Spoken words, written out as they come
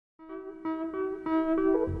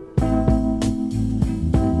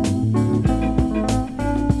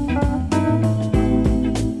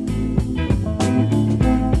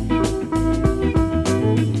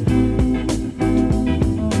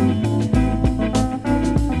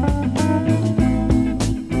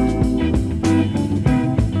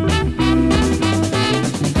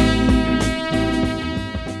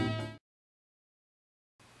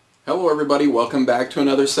everybody, welcome back to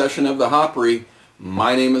another session of the Hopry.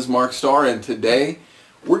 My name is Mark Starr, and today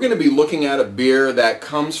we're going to be looking at a beer that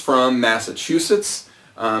comes from Massachusetts.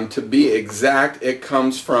 To be exact, it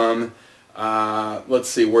comes from, let's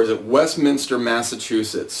see, where is it? Westminster,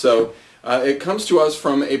 Massachusetts. So it comes to us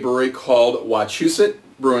from a brewery called Wachusett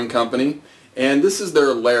Brewing Company, and this is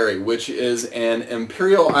their Larry, which is an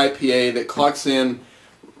Imperial IPA that clocks in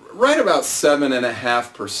right about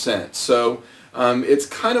 7.5%. So it's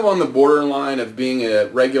kind of on the borderline of being a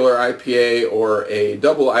regular IPA or a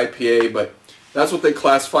double IPA, but that's what they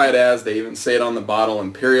classify it as. They even say it on the bottle,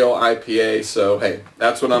 Imperial IPA, so hey,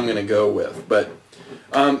 that's what I'm going to go with. But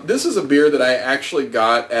this is a beer that I actually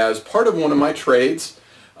got as part of one of my trades,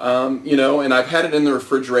 you know, and I've had it in the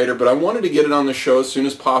refrigerator, but I wanted to get it on the show as soon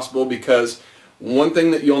as possible because one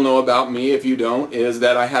thing that you'll know about me, if you don't, is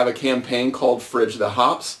that I have a campaign called Fridge the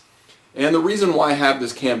Hops. And the reason why I have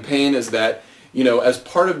this campaign is that, you know, as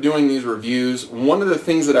part of doing these reviews, one of the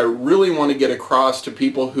things that I really want to get across to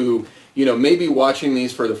people who, you know, may be watching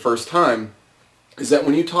these for the first time is that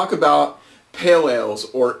when you talk about pale ales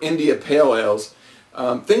or India pale ales,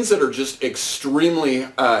 things that are just extremely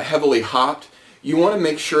heavily hopped, you want to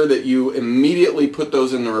make sure that you immediately put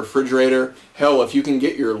those in the refrigerator. Hell, if you can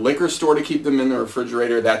get your liquor store to keep them in the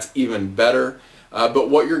refrigerator, that's even better. But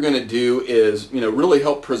what you're going to do is, you know, really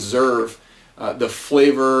help preserve the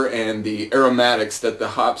flavor and the aromatics that the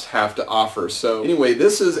hops have to offer. So anyway,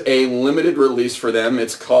 this is a limited release for them.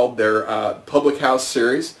 It's called their Public House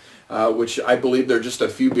series, which I believe they're just a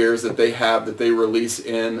few beers that they have that they release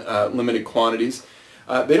in limited quantities.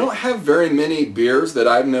 They don't have very many beers that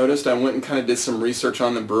I've noticed. I went and kind of did some research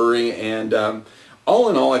on the brewery, and all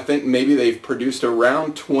in all, I think maybe they've produced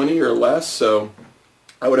around 20 or less. So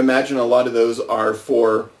I would imagine a lot of those are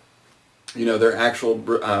for, you know, their actual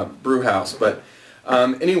brew house. But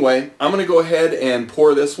anyway, I'm going to go ahead and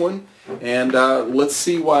pour this one, and let's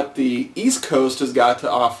see what the East Coast has got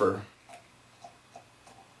to offer.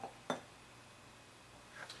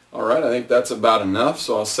 Alright, I think that's about enough,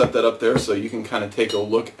 so I'll set that up there so you can kind of take a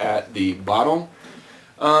look at the bottle.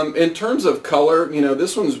 In terms of color, you know,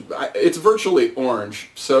 this it's virtually orange,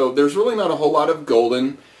 so there's really not a whole lot of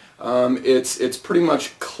golden. It's pretty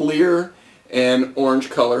much clear and orange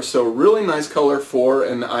color, so really nice color for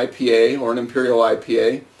an IPA or an Imperial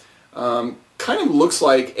IPA. Kind of looks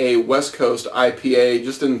like a West Coast IPA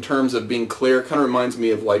just in terms of being clear. Kind of reminds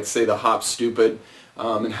me of, like, say, the Hop Stupid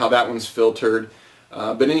and how that one's filtered.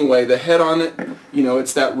 But anyway, the head on it, you know,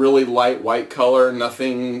 it's that really light white color,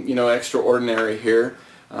 nothing, you know, extraordinary here.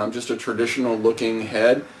 Just a traditional looking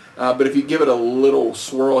head. But if you give it a little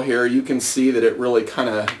swirl here, you can see that it really kind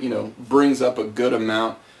of, you know, brings up a good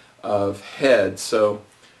amount of head. So,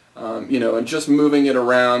 you know, and just moving it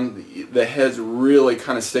around, the head's really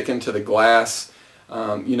kind of sticking to the glass.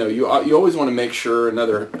 You know, you always want to make sure,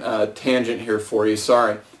 another tangent here for you,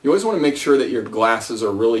 sorry. You always want to make sure that your glasses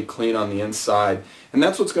are really clean on the inside. And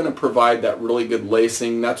that's what's going to provide that really good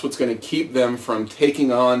lacing. That's what's going to keep them from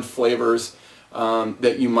taking on flavors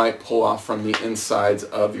that you might pull off from the insides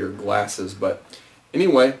of your glasses. But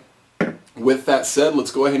anyway, with that said,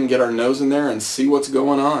 let's go ahead and get our nose in there and see what's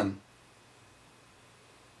going on.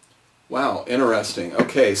 Wow, interesting.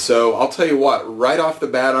 Okay, so I'll tell you what, right off the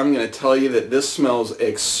bat, I'm going to tell you that this smells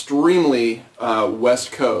extremely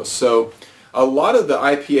West Coast. So a lot of the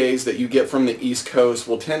IPAs that you get from the East Coast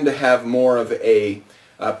will tend to have more of a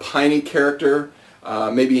piney character,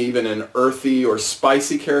 maybe even an earthy or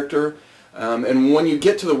spicy character. And when you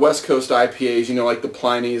get to the West Coast IPAs, you know, like the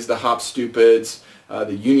Pliny's, the Hop Stupids,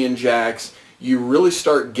 the Union Jacks, you really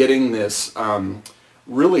start getting this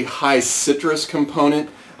really high citrus component.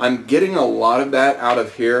 I'm getting a lot of that out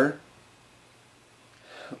of here.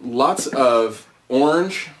 Lots of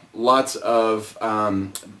orange, lots of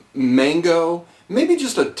mango, maybe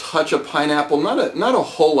just a touch of pineapple, not a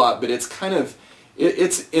whole lot, but it's kind of,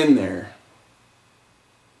 it's in there.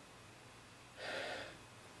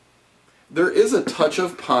 There is a touch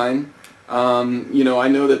of pine. You know, I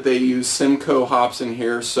know that they use Simcoe hops in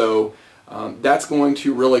here, so that's going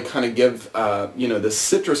to really kind of give, you know, the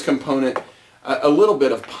citrus component a little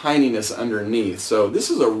bit of pininess underneath. So this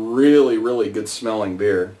is a really, really good smelling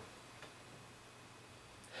beer.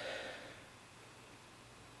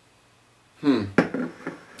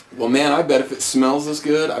 Well, man, I bet if it smells this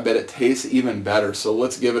good, I bet it tastes even better. So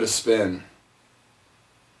let's give it a spin.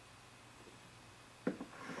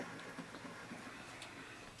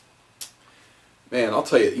 Man, I'll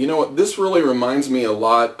tell you, you know what, this really reminds me a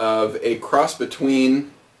lot of a cross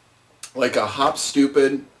between like a Hop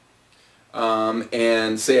Stupid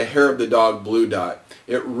and say a Hair of the Dog Blue Dot.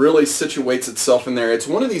 It really situates itself in there. It's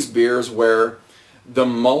one of these beers where The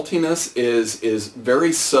maltiness is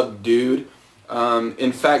very subdued.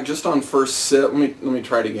 In fact, just on first sip, let me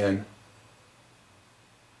try it again.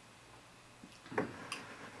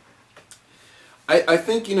 I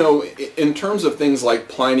think, you know, in terms of things like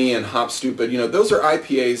Pliny and Hop Stupid, you know, those are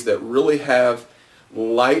IPAs that really have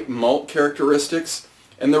light malt characteristics.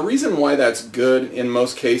 And the reason why that's good in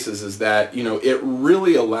most cases is that, you know, it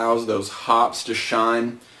really allows those hops to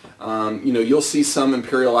shine. You know, you'll see some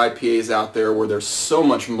Imperial IPAs out there where there's so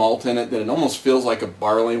much malt in it that it almost feels like a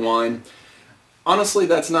barley wine. Honestly,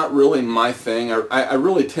 that's not really my thing. I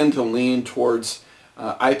really tend to lean towards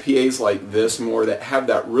IPAs like this more, that have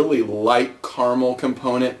that really light caramel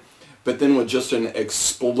component, but then with just an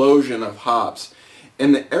explosion of hops.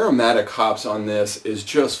 And the aromatic hops on this is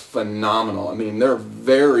just phenomenal. I mean, they're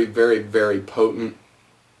very, very, very potent.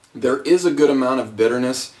 There is a good amount of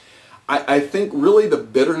bitterness. I think really the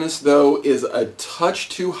bitterness, though, is a touch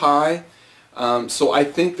too high. So I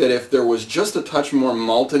think that if there was just a touch more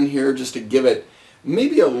malt in here, just to give it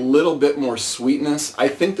maybe a little bit more sweetness, I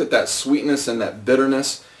think that that sweetness and that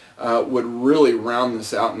bitterness would really round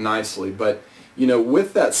this out nicely. But, you know,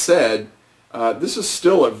 with that said, this is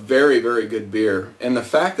still a very, very good beer. And the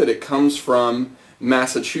fact that it comes from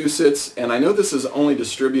Massachusetts, and I know this is only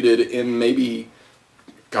distributed in maybe,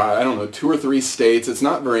 God, I don't know, 2 or 3 states. It's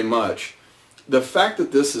not very much. The fact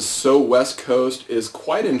that this is so West Coast is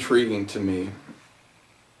quite intriguing to me.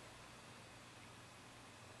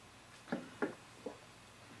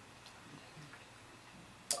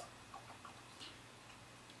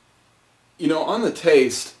 You know, on the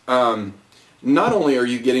taste, not only are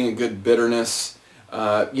you getting a good bitterness,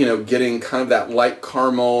 you know, getting kind of that light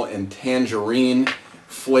caramel and tangerine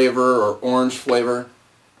flavor or orange flavor,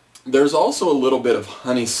 there's also a little bit of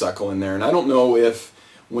honeysuckle in there. And I don't know if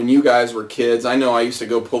when you guys were kids, I know I used to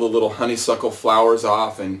go pull the little honeysuckle flowers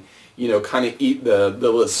off and, you know, kind of eat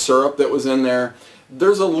the syrup that was in there.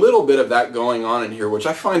 There's a little bit of that going on in here, which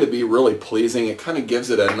I find to be really pleasing. It kind of gives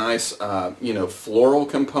it a nice, you know, floral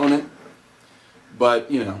component.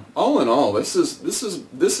 But, you know, all in all, this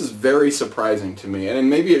is very surprising to me.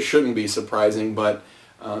 And maybe it shouldn't be surprising, but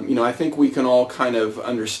you know, I think we can all kind of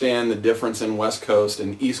understand the difference in West Coast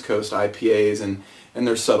and East Coast IPAs and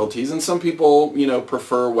their subtleties. And some people, you know,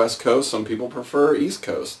 prefer West Coast. Some people prefer East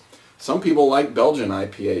Coast. Some people like Belgian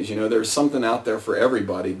IPAs. You know, there's something out there for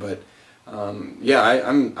everybody. But yeah,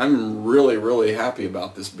 I'm really, really happy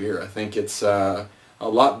about this beer. I think it's a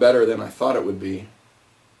lot better than I thought it would be.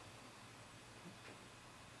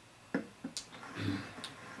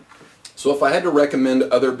 So if I had to recommend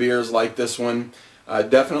other beers like this one,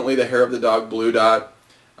 definitely the Hair of the Dog Blue Dot,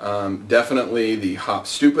 definitely the Hop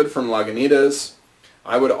Stupid from Lagunitas.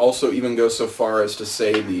 I would also even go so far as to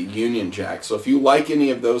say the Union Jack. So if you like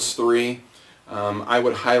any of those 3, I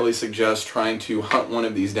would highly suggest trying to hunt one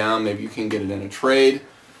of these down. Maybe you can get it in a trade.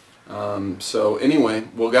 So anyway,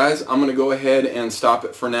 well guys, I'm going to go ahead and stop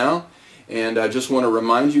it for now. And I just want to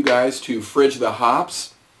remind you guys to fridge the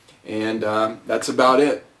hops. And that's about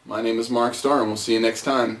it. My name is Mark Starr, and we'll see you next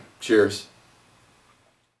time. Cheers.